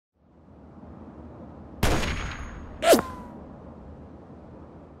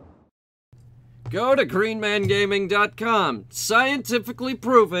Go to greenmangaming.com. Scientifically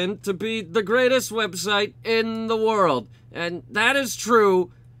proven to be the greatest website in the world. And that is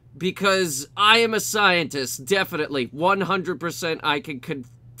true because I am a scientist, definitely. 100% I can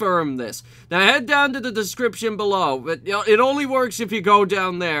confirm this. Now head down to the description below. But it only works if you go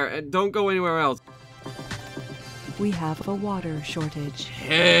down there and don't go anywhere else. We have a water shortage.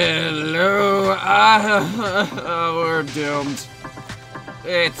 Hello. We're doomed.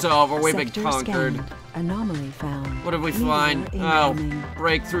 It's over. We've been conquered. Scanned. Anomaly found. What did we find? Oh, incoming.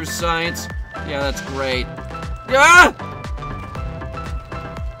 breakthrough science. Yeah, that's great. Ah!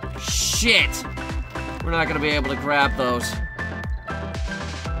 Shit! We're not gonna be able to grab those.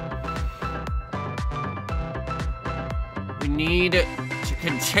 We need to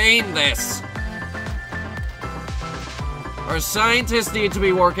contain this. Our scientists need to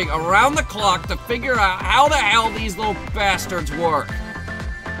be working around the clock to figure out how the hell these little bastards work.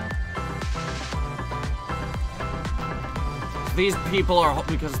 These people are,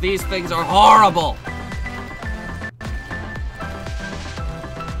 because these things are horrible.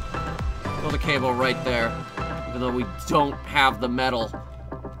 Throw the cable right there, even though we don't have the metal.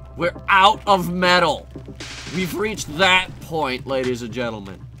 We're out of metal. We've reached that point, ladies and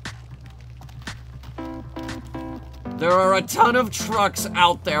gentlemen. There are a ton of trucks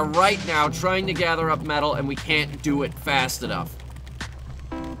out there right now trying to gather up metal, and we can't do it fast enough.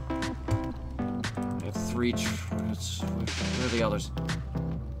 I have 3 trucks. Where are the others?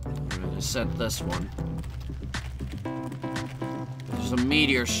 I'm gonna send this one. There's a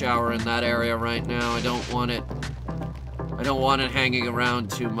meteor shower in that area right now. I don't want it. I don't want it hanging around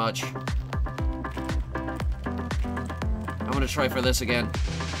too much. I'm gonna try for this again.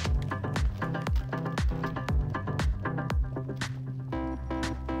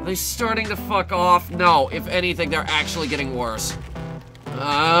 Are they starting to fuck off? No, if anything, they're actually getting worse.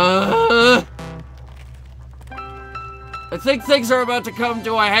 I think things are about to come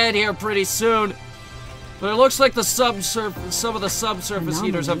to a head here pretty soon. But it looks like the some of the subsurface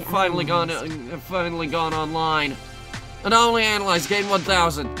heaters have finally gone online. Anomaly analyzed, gain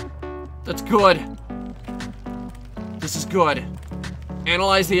 1,000. That's good. This is good.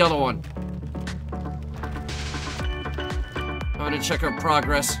 Analyze the other one. I'm gonna check our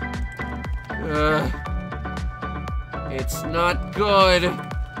progress. It's not good.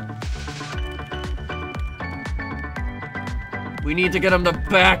 We need to get him to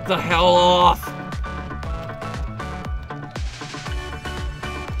back the hell off.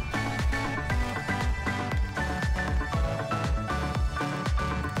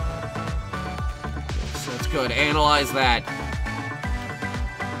 So that's good. Analyze that.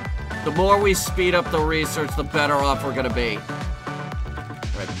 The more we speed up the research, the better off we're gonna be.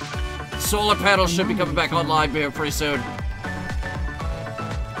 Solar panels should be coming back online here pretty soon.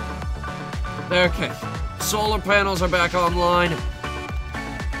 Okay. Solar panels are back online.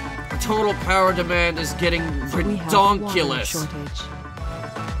 Our total power demand is getting redonkulous.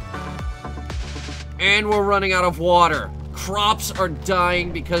 And we're running out of water. Crops are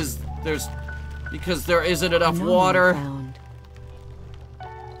dying because there isn't enough water.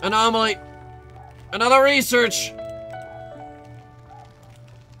 Anomaly. Another research.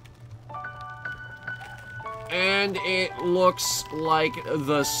 And it looks like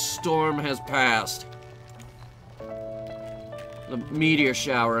the storm has passed. The meteor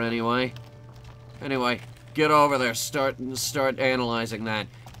shower, anyway. Anyway, get over there. Start analyzing that.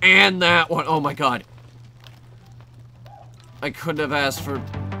 And that one. Oh my god. I couldn't have asked for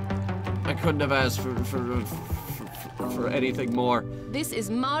anything more. This is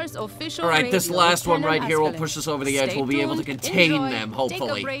Mars official. All right, radio, this last one right here will Askelin. push us over the edge. Stay We'll be able to tuned, contain enjoy, them, hopefully.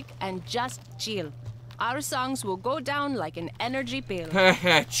 Take a break and just chill. Our songs will go down like an energy pill.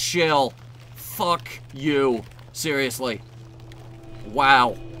 Heh, chill. Fuck you. Seriously.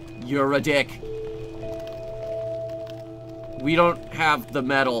 Wow. You're a dick. We don't have the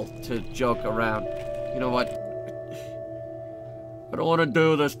metal to joke around. You know what? I don't want to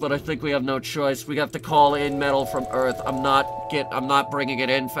do this, but I think we have no choice. We have to call in metal from Earth. I'm not bringing it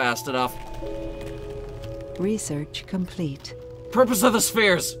in fast enough. Research complete. Purpose of the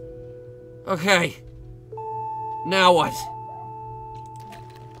spheres. Okay. Now what?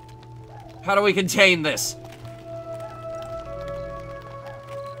 How do we contain this?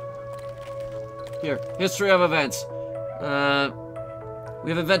 Here, history of events. We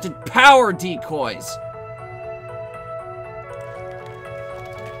have invented power decoys.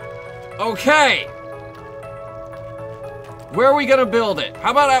 Okay. Where are we gonna build it? How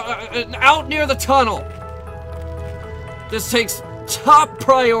about out near the tunnel? This takes top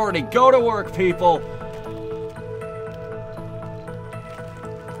priority. Go to work, people.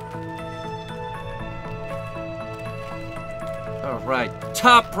 right.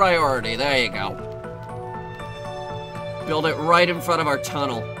 Top priority. There you go. Build it right in front of our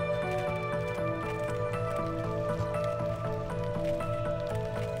tunnel.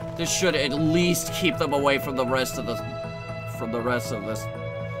 This should at least keep them away from the rest of this.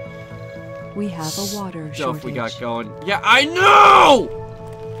 We have a water shortage. We got going. Yeah, I know!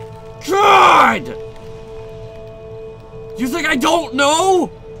 God! You think I don't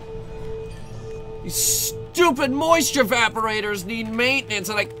know? These stupid moisture evaporators need maintenance,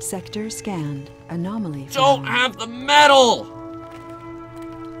 and I Sector scanned. Anomaly don't found. have the metal!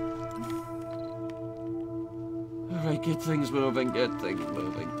 Alright, get things moving,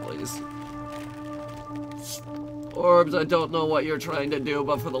 please. Orbs, I don't know what you're trying to do,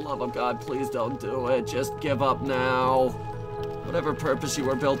 but for the love of God, please don't do it. Just give up now. Whatever purpose you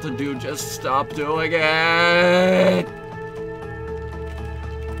were built to do, just stop doing it!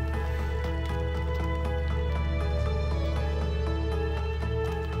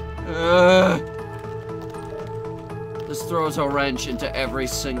 This throws a wrench into every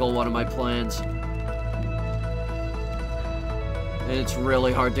single one of my plans. And it's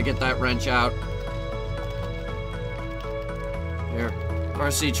really hard to get that wrench out. Here,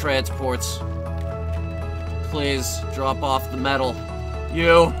 RC transports. Please, drop off the metal.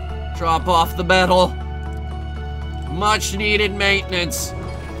 You, drop off the metal. Much needed maintenance.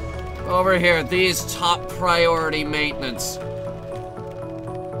 Over here, these top priority maintenance.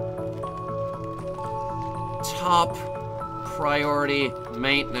 Top priority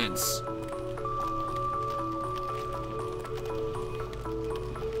maintenance.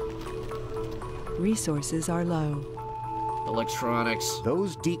 Resources are low. Electronics.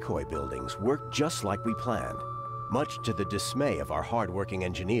 Those decoy buildings work just like we planned, much to the dismay of our hard-working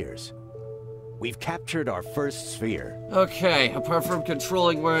engineers. We've captured our first sphere. Okay, apart from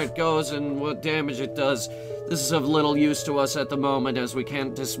controlling where it goes and what damage it does, this is of little use to us at the moment, as we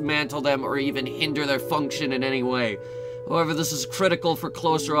can't dismantle them or even hinder their function in any way. However, this is critical for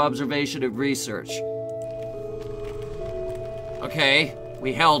closer observation and research. Okay,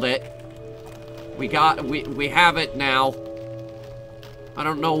 we held it. We have it now. I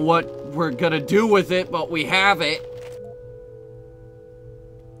don't know what we're gonna do with it, but we have it.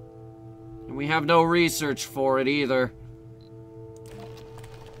 And we have no research for it either.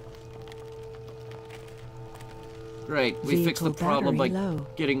 Great, we fixed the problem by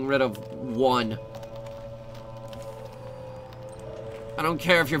getting rid of one. I don't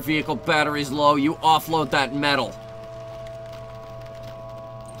care if your vehicle battery's low, you offload that metal.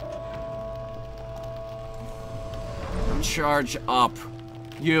 Charge up.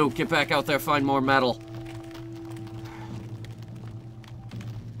 You, get back out there, find more metal.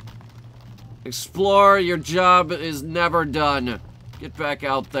 Explore, your job is never done. Get back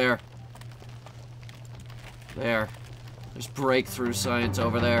out there. There. There's breakthrough science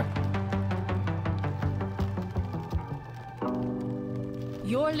over there.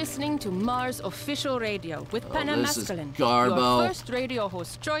 You're listening to Mars Official Radio with This is Panamasculine. garbo. Your first radio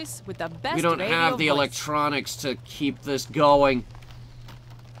host choice with the best We don't radio have the voice. electronics to keep this going.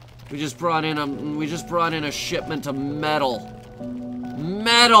 We just brought in a shipment of metal.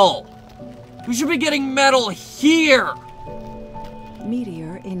 Metal! We should be getting metal here!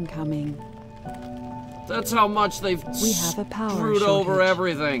 Meteor incoming. That's how much they've We have a power screwed over shortage.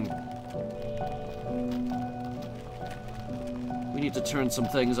 everything. We need to turn some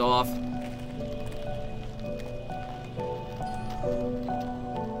things off.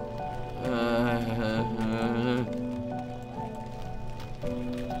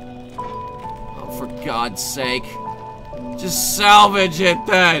 Oh, for God's sake. Just salvage it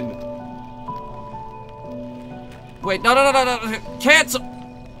then! Wait, no. Cancel!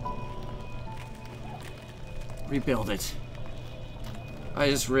 Rebuild it. I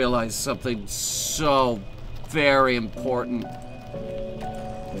just realized something so very important.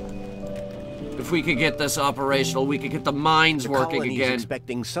 If we could get this operational, we could get the mines working colony's again.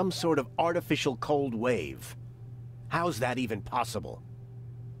 Expecting some sort of artificial cold wave. How's that even possible?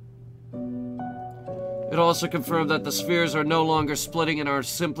 It also confirmed that the spheres are no longer splitting and are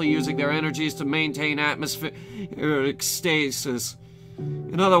simply using their energies to maintain atmospheric stasis.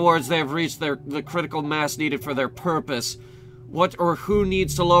 In other words, they have reached the critical mass needed for their purpose. What or who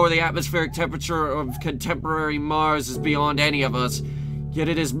needs to lower the atmospheric temperature of contemporary Mars is beyond any of us. Yet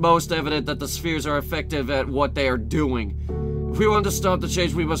it is most evident that the spheres are effective at what they are doing. If we want to stop the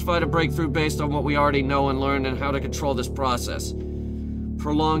change, we must find a breakthrough based on what we already know and learn and how to control this process.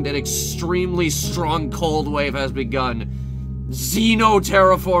 Prolonged and extremely strong cold wave has begun.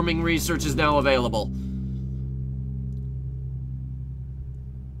 Xeno-terraforming research is now available.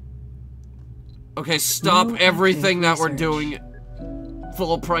 Okay, stop No everything that active we're research. doing.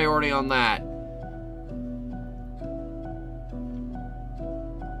 full priority on that.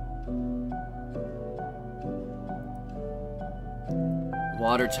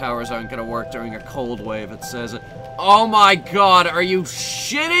 Water towers aren't gonna work during a cold wave, it says it. Oh my god, are you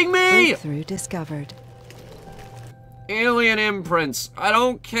shitting me? Breakthrough discovered. Alien imprints. I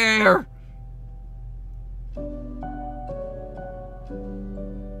don't care.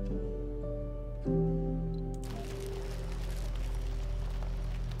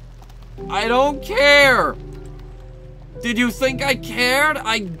 I don't care. Did you think I cared?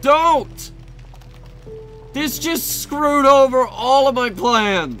 I don't. This just screwed over all of my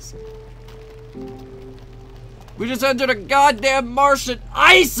plans. We just entered a goddamn Martian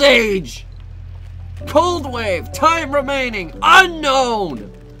ice age. Cold wave, time remaining,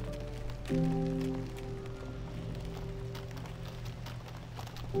 unknown.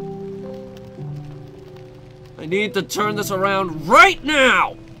 I need to turn this around right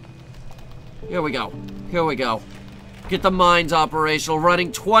now. Here we go. Here we go. Get the mines operational,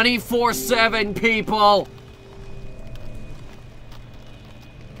 running 24/7, people.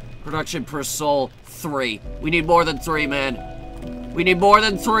 Production per soul, 3. We need more than 3, man. We need more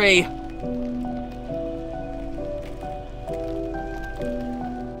than 3. Do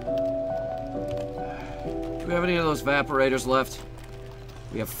we have any of those evaporators left?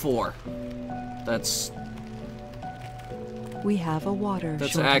 We have 4. That's We have a water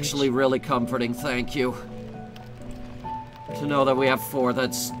That's shortage. actually really comforting, thank you. To know that we have 4,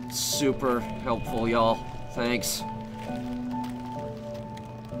 that's super helpful, y'all. Thanks.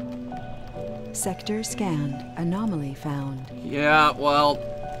 Sector scanned. Anomaly found. Yeah, well,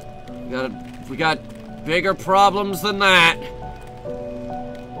 we got bigger problems than that.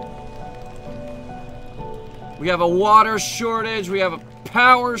 We have a water shortage, we have a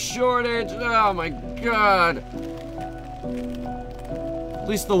power shortage. Oh my god. At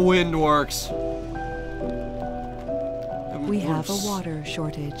least the wind works. We have a water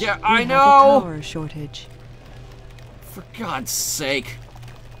shortage. Yeah, We I have know. a power shortage. For God's sake.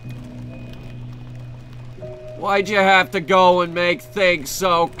 Why'd you have to go and make things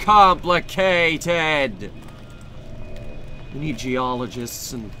so complicated? We need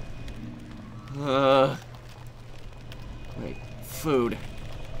geologists and... Wait, food.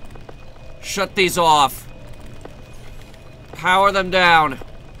 Shut these off. Power them down.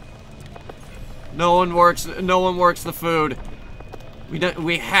 No one works the food.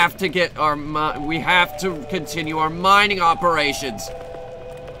 We have to get our we have to continue our mining operations.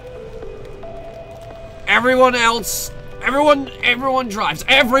 Everyone else, everyone drives,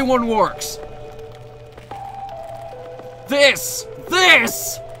 everyone works. These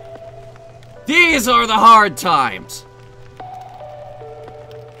are the hard times.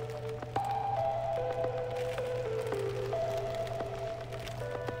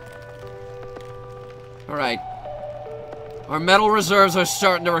 All right. Our metal reserves are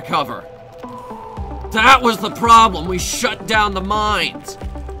starting to recover. That was the problem. We shut down the mines.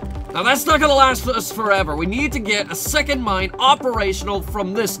 Now that's not gonna last us forever. We need to get a second mine operational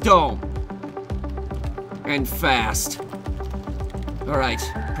from this dome. And fast. All right,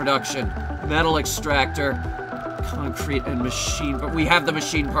 production. Metal extractor, concrete and machine, but we have the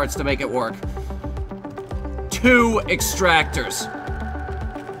machine parts to make it work. 2 extractors.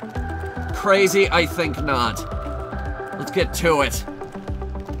 Crazy? I think not. Let's get to it.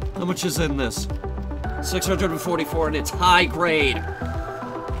 How much is in this? 644, and it's high grade.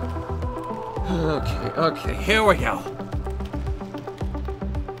 Okay, here we go.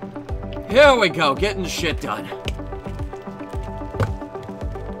 Here we go, getting shit done.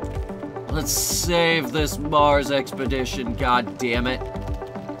 Let's save this Mars expedition, god damn it.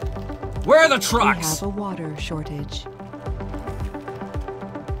 Where are the We trucks? have a water shortage.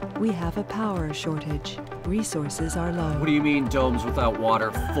 We have a power shortage. Resources are low. What do you mean domes without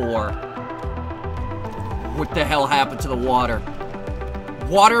water? 4. What the hell happened to the water?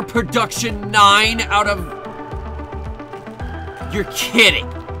 Water production 9 out of... You're kidding.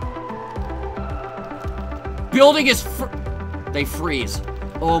 Building is they freeze.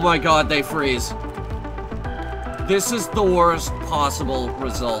 Oh my god, they freeze. This is the worst possible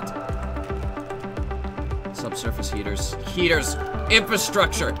result. Subsurface heaters. Heaters.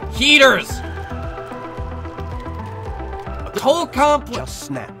 Infrastructure. Heaters! The whole complex... Just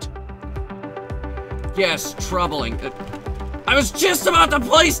snapped. Yes, troubling. I was just about to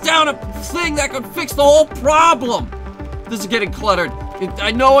place down a thing that could fix the whole problem! This is getting cluttered.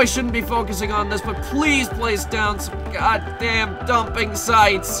 I know I shouldn't be focusing on this, but please place down some goddamn dumping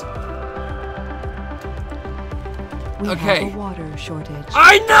sites. We Okay. have a water shortage.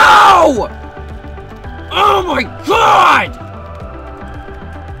 I know! Oh my god!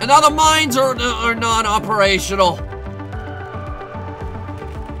 And now the mines are non-operational.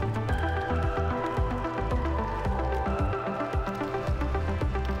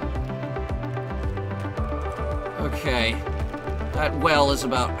 Okay. That well is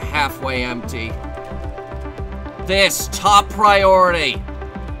about halfway empty. This, top priority.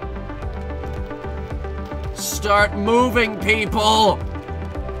 Start moving, people!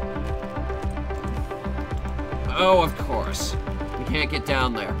 Oh, of course. We can't get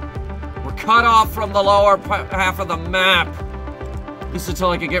down there. We're cut off from the lower half of the map. At least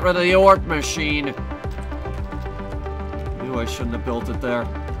until I can get rid of the orc machine. Knew I shouldn't have built it there.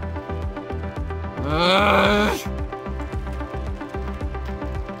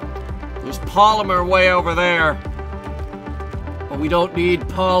 There's polymer way over there. But we don't need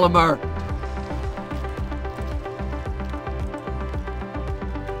polymer.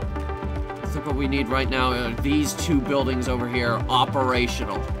 I think what we need right now are these two buildings over here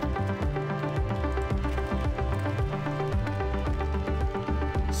operational.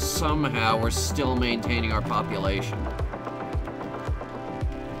 Somehow we're still maintaining our population.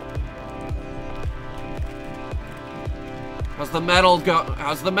 How's the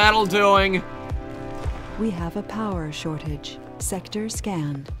metal doing? We have a power shortage. Sector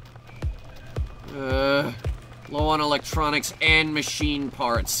scanned. Low on electronics and machine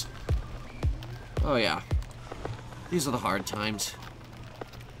parts. Oh yeah. These are the hard times.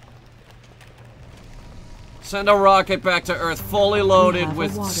 Send a rocket back to Earth fully loaded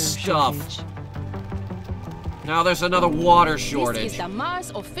with stuff. Shortage. Now there's another water shortage. This is the Mars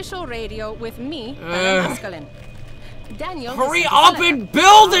official radio with me, Pascaline. Daniel, hurry up and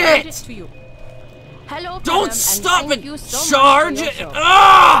build it! To you. Hello, Don't Pam, stop and thank it! you so Charge much it! for your show.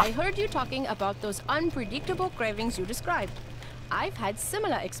 Ah! I heard you talking about those unpredictable cravings you described. I've had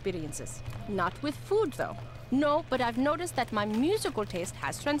similar experiences. Not with food, though. No, but I've noticed that my musical taste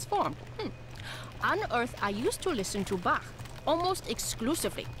has transformed. On Earth, I used to listen to Bach, almost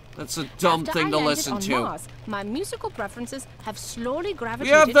exclusively. That's a dumb After thing I to landed listen on to. Mars, my musical preferences have slowly We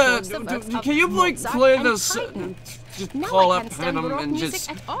gravitated have towards the works the. of Can you like Mozart play and this? Haydn. Just Now call I up can't stand him Baroque and music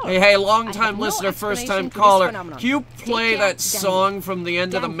just. at all. Hey, long I time have no listener, first time explanation for this caller. phenomenon. Can you Take play care, that song from the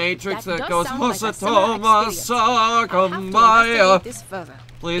end of the Daniel, Matrix that that does goes sound like a similar experience. I'll have to investigate this further.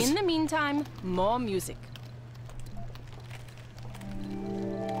 Please. In the meantime, more music.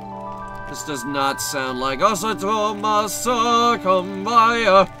 This does not sound like Asatoma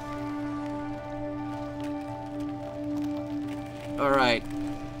Sakamaya. Alright.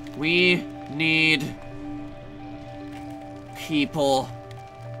 We need people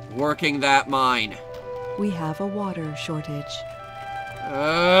working that mine. We have a water shortage.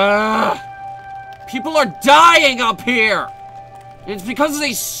 People are dying up here! It's because of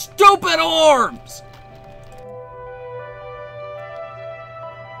these stupid orbs!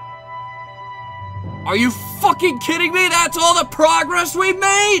 Are you fucking kidding me? That's all the progress we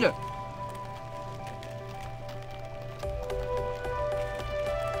made!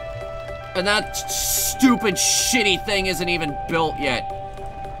 And that stupid, shitty thing isn't even built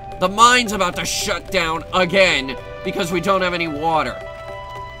yet. The mine's about to shut down again because we don't have any water.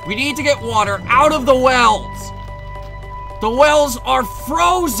 We need to get water out of the wells. The wells are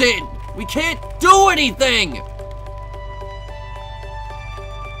frozen. We can't do anything.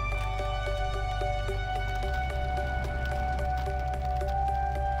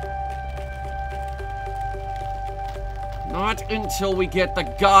 Not until we get the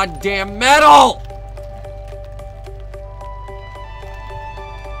goddamn metal!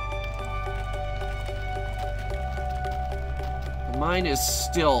 The mine is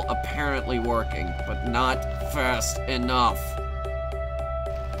still apparently working, but not fast enough.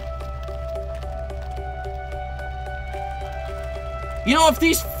 You know, if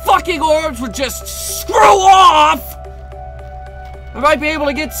these fucking orbs would just screw off, I might be able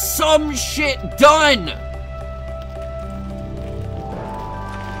to get some shit done!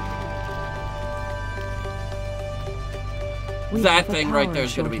 That thing right there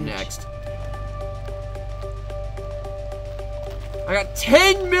is gonna be next. I got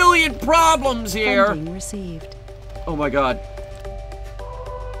 10 million problems here! Funding received. Oh my god.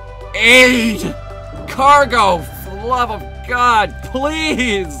 Aid! Cargo! For the love of God,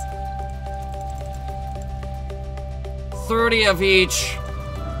 please! 30 of each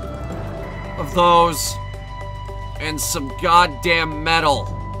of those. And some goddamn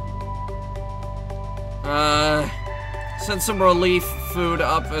metal. Send some relief food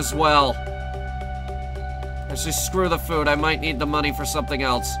up as well. Actually, screw the food. I might need the money for something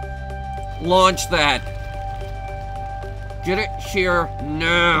else. Launch that. Get it here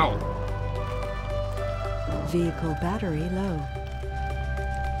now. Vehicle battery low.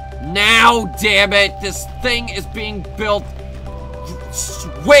 Now, damn it! This thing is being built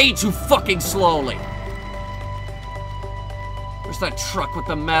way too fucking slowly. Where's that truck with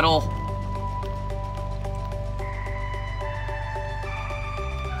the metal?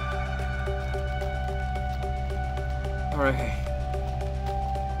 Alright.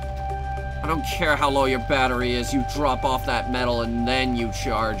 I don't care how low your battery is, you drop off that metal and then you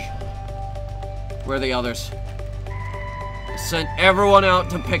charge. Where are the others? I sent everyone out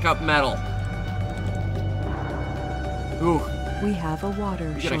to pick up metal. Ooh. We have a water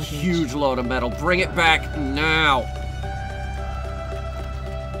We got shortage. a huge load of metal. Bring it back now.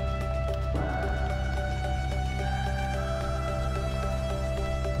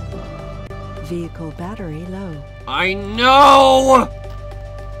 Vehicle battery low. I know!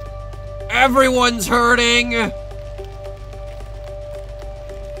 Everyone's hurting!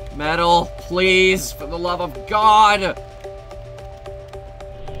 Metal, please, for the love of God!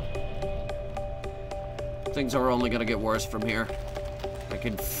 Things are only gonna get worse from here. I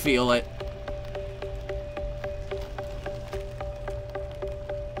can feel it.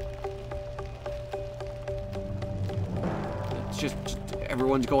 It's just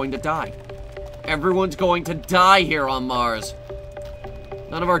everyone's going to die. Everyone's going to die here on Mars.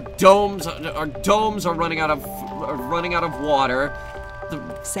 None of our domes are running out of water.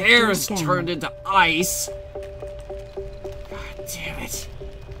 The Sector air is scan. turned into ice. God damn it.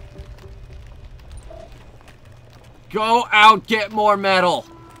 Go out, get more metal.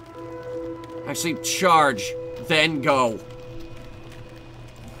 Actually, charge, then go.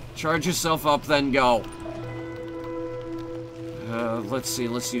 Charge yourself up, then go. Let's see,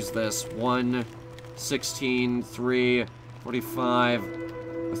 let's use this. 1, 16, 3, 45,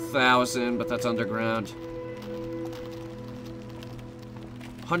 1,000, but that's underground.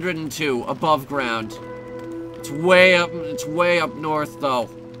 102, above ground. It's way up north, though.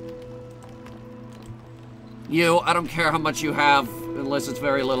 You, I don't care how much you have, unless it's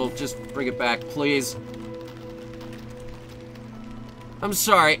very little, just bring it back, please. I'm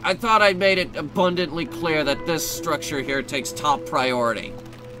sorry, I thought I made it abundantly clear that this structure here takes top priority.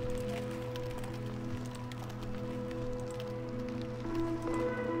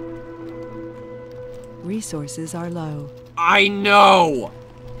 Resources are low. I know!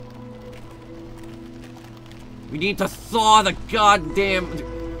 We need to thaw the goddamn...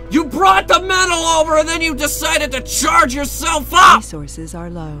 You brought the metal over and then you decided to charge yourself up! Resources are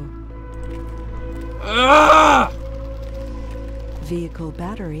low. Ugh! Vehicle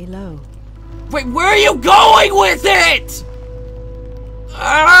battery low. Wait, where are you going with it?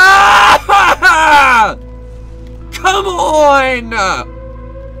 Ah! Come on!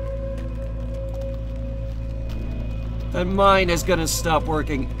 That mine is gonna stop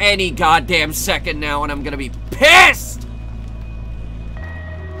working any goddamn second now and I'm gonna be pissed!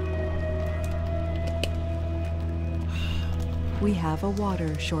 We have a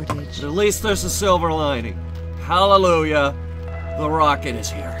water shortage. But at least there's a silver lining. Hallelujah. The rocket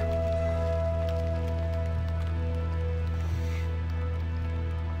is here.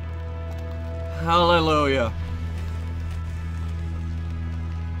 Hallelujah.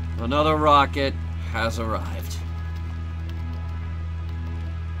 Another rocket has arrived.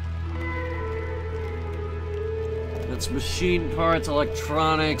 It's machine parts,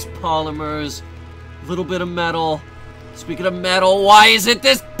 electronics, polymers, a little bit of metal. Speaking of metal, why isn't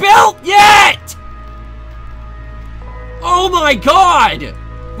this built yet? Oh my God!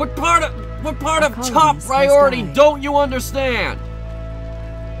 What part of top priority don't you understand?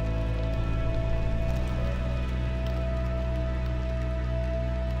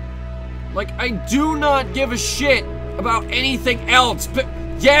 Like, I do not give a shit about anything else, but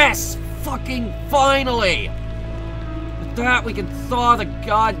yes, fucking finally! With that, we can thaw the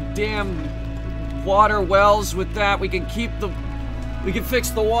goddamn water wells. With that, we can fix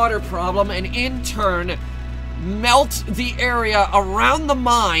the water problem, and in turn, melt the area around the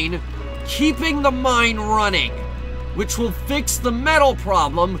mine, keeping the mine running, which will fix the metal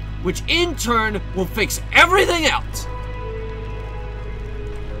problem, which in turn will fix everything else.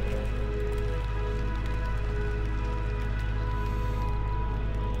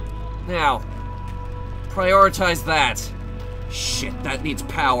 Now, prioritize that. Shit, that needs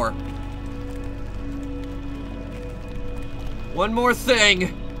power. One more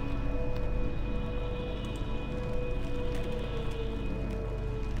thing.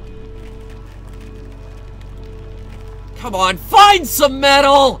 Come on, find some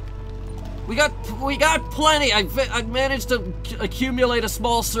metal! We got plenty. I've managed to accumulate a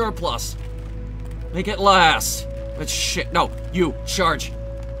small surplus. Make it last. But shit, no, you, charge.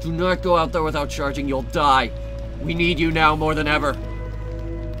 Do not go out there without charging, you'll die. We need you now more than ever.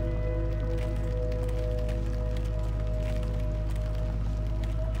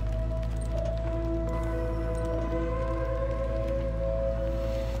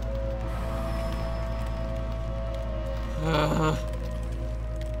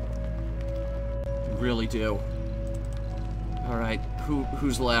 do. Alright,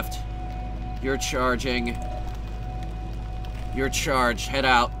 who's left? You're charging. You're charged. Head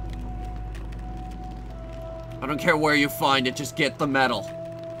out. I don't care where you find it, just get the metal.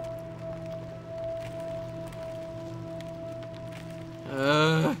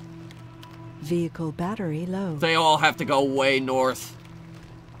 Vehicle battery low. They all have to go way north.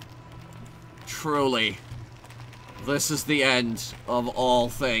 Truly. This is the end of all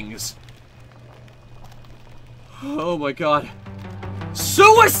things. Oh my god.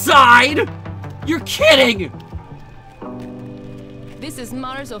 Suicide?! You're kidding! This is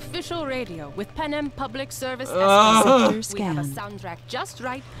Mars official radio with Panem Public Service Sector Escort. We have a scan. soundtrack just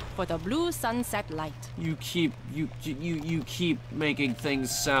right for the blue sunset light. You keep making things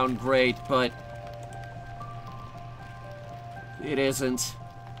sound great, but it isn't.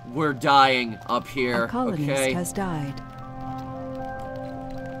 We're dying up here, A colonist okay? has died.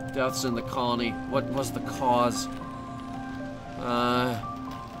 Deaths in the colony. What was the cause?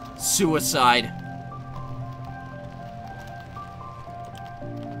 Suicide.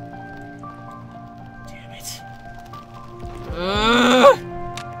 Damn it.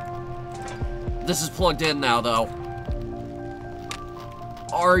 This is plugged in now, though.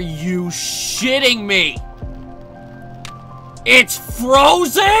 Are you shitting me? It's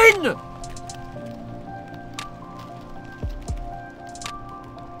frozen?!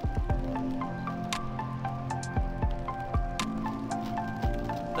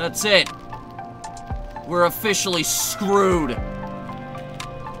 That's it. We're officially screwed.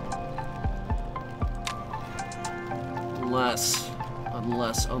 Unless.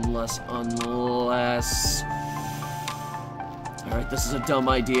 Alright, this is a dumb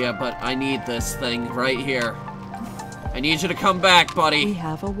idea, but I need this thing right here. I need you to come back, We buddy.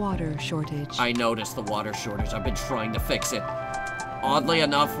 have a water shortage. I noticed the water shortage. I've been trying to fix it. Oddly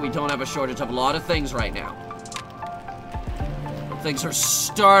enough, we don't have a shortage of a lot of things right now. Things are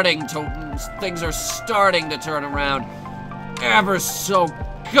starting to turn around ever so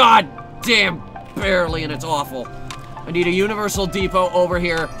goddamn barely, and it's awful. I need a universal depot over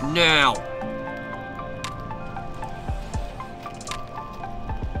here now.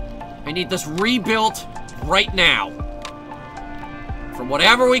 I need this rebuilt right now. From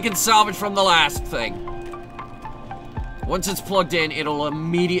whatever we can salvage from the last thing. Once it's plugged in, it'll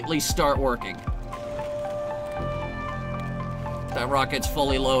immediately start working. That rocket's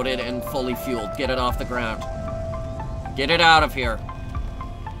fully loaded and fully fueled. Get it off the ground. Get it out of here.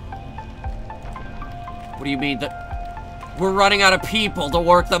 What do you mean that we're running out of people to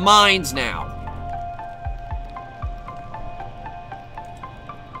work the mines now?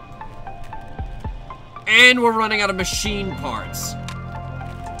 And we're running out of machine parts.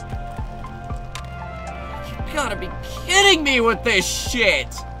 You gotta be kidding me with this shit!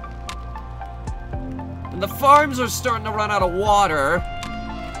 And the farms are starting to run out of water.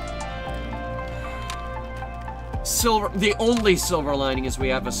 The only silver lining is we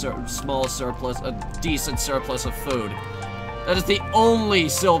have a small surplus, a decent surplus of food. That is the only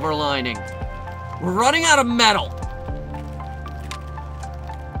silver lining. We're running out of metal.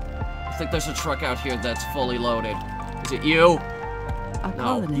 I think there's a truck out here that's fully loaded. Is it you? A No,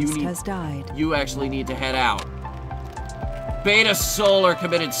 colonist has died. You actually need to head out. Beta Solar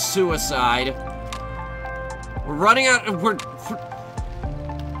committed suicide. We're running out.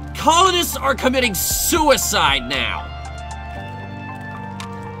 Colonists are committing suicide now.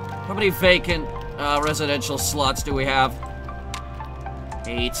 How many vacant residential slots do we have?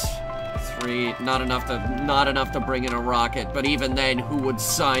 8, 3. Not enough to bring in a rocket. But even then, who would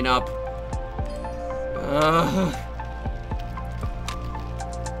sign up?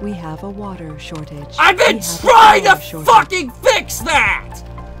 We have a water shortage. I've been We have a trying to power shortage. fucking fix that!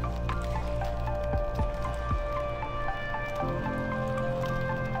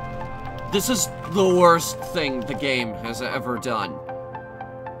 This is the worst thing the game has ever done.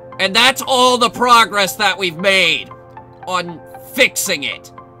 And that's all the progress that we've made on fixing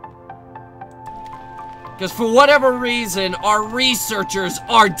it. Because for whatever reason, our researchers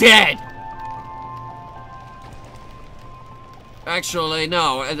are dead. Actually,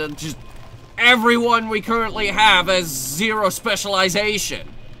 no. Just everyone we currently have has 0 specialization.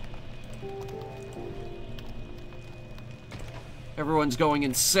 Everyone's going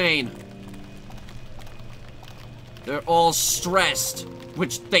insane. They're all stressed,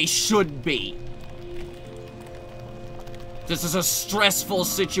 which they should be. This is a stressful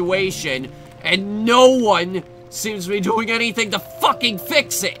situation, and no one seems to be doing anything to fucking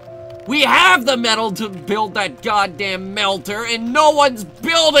fix it. We have the metal to build that goddamn melter, and no one's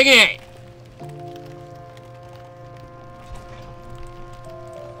building it!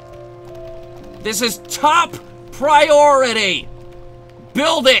 This is top priority.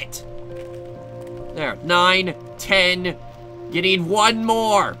 Build it. There, 9, 10. You need one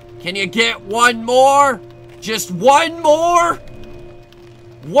more. Can you get one more? Just one more?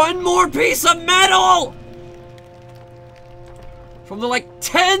 One more piece of metal! From the, like,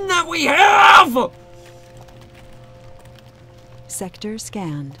 10 that we have! Sector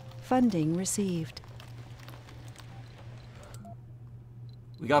scanned. Funding received.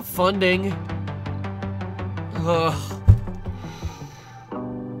 We got funding. I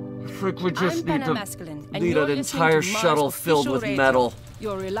think we just need an entire shuttle filled with metal.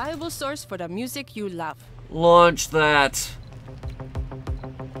 Your reliable source for the music you love. Launch that.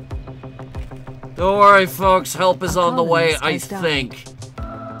 Don't worry, folks. Help is on the way, I think.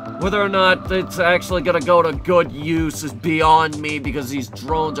 Whether or not it's actually gonna go to good use is beyond me because these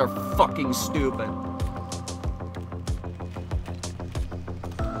drones are fucking stupid.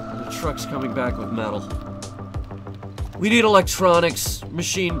 The truck's coming back with metal. We need electronics,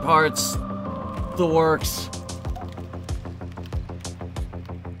 machine parts, the works.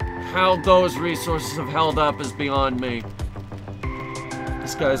 How those resources have held up is beyond me.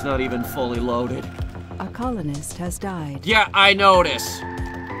 This guy's not even fully loaded. A colonist has died. Yeah, I notice.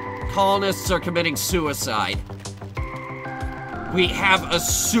 Colonists are committing suicide. We have a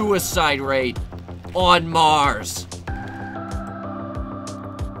suicide rate on Mars.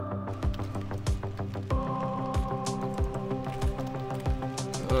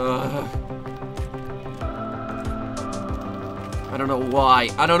 I don't know why.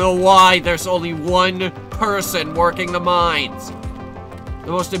 I don't know why there's only one person working the mines.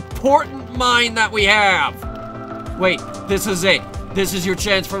 The most important mine that we have. Wait, this is it. This is your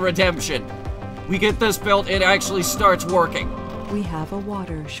chance for redemption. We get this built, it actually starts working. We have a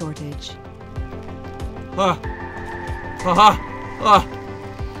water shortage.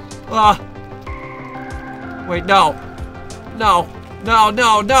 Wait, no. No. No,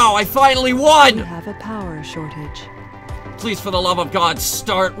 no, no, I finally won! We have a power shortage. Please, for the love of God,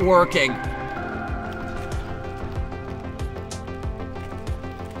 start working.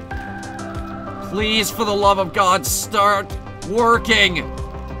 Please, for the love of God, start working.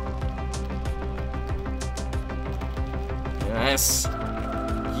 Yes.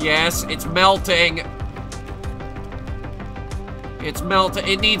 Yes, it's melting. It's melting.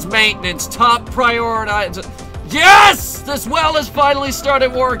 It needs maintenance. Top priority. Yes! This well has finally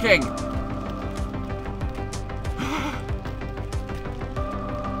started working.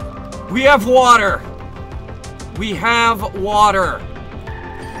 We have water. We have water.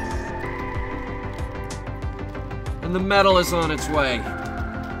 And the metal is on its way.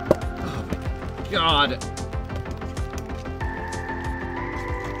 Oh my God.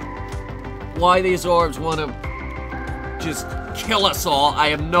 Why these orbs want to just kill us all, I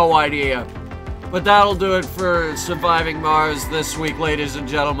have no idea. But that'll do it for Surviving Mars this week, ladies and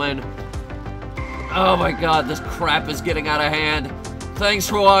gentlemen. Oh my God, this crap is getting out of hand. Thanks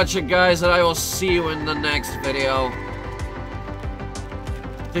for watching, guys, and I will see you in the next video.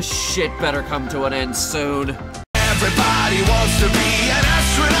 This shit better come to an end soon. Everybody wants to be an